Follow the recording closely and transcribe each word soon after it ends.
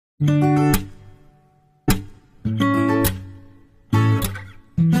My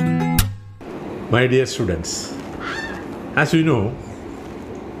dear students, as you know,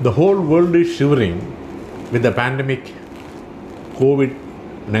 the whole world is shivering with the pandemic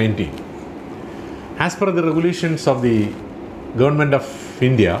COVID-19. As per the regulations of the Government of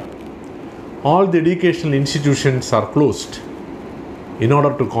India, all the educational institutions are closed in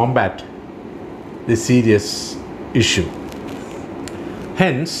order to combat this serious issue.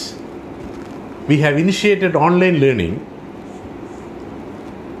 Hence, we have initiated online learning,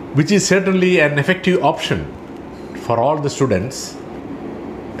 which is certainly an effective option for all the students.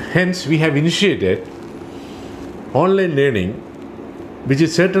 Hence, we have initiated online learning, which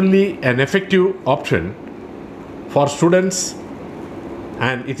is certainly an effective option for students,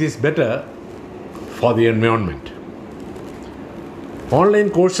 and it is better for the environment.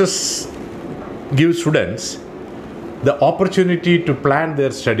 Online courses give students the opportunity to plan their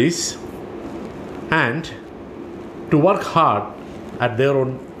studies and to work hard at their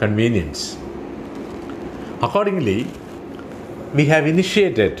own convenience. Accordingly, we have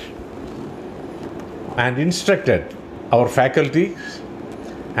initiated and instructed our faculty,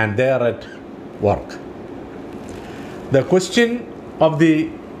 and they are at work. The question of the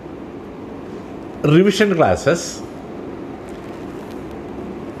revision classes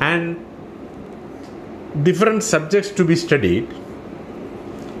and different subjects to be studied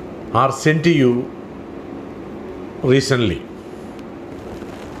are sent to you recently.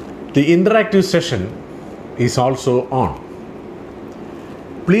 The interactive session is also on.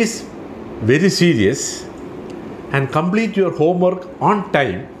 Please very serious and complete your homework on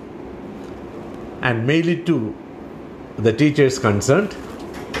time and mail it to the teachers concerned,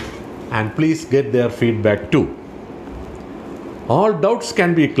 and please get their feedback too. All doubts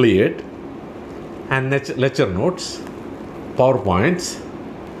can be cleared, and lecture notes, PowerPoints,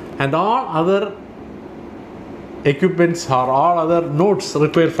 and all other equipments or all other notes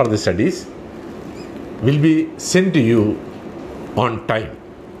required for the studies will be sent to you on time.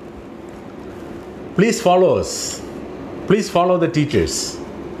 Please follow us. Please follow the teachers.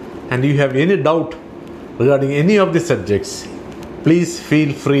 And if you have any doubt regarding any of the subjects, please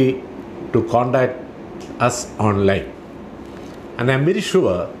feel free to contact us online. And I am very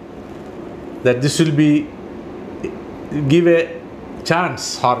sure that this will be give a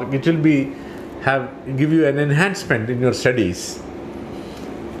chance, or it will be give you an enhancement in your studies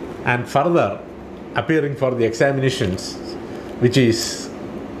and further appearing for the examinations which is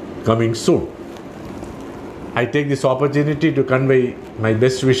coming soon. I take this opportunity to convey my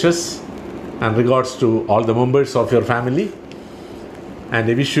best wishes and regards to all the members of your family, and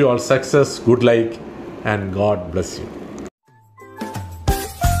I wish you all success, good luck, and God bless you.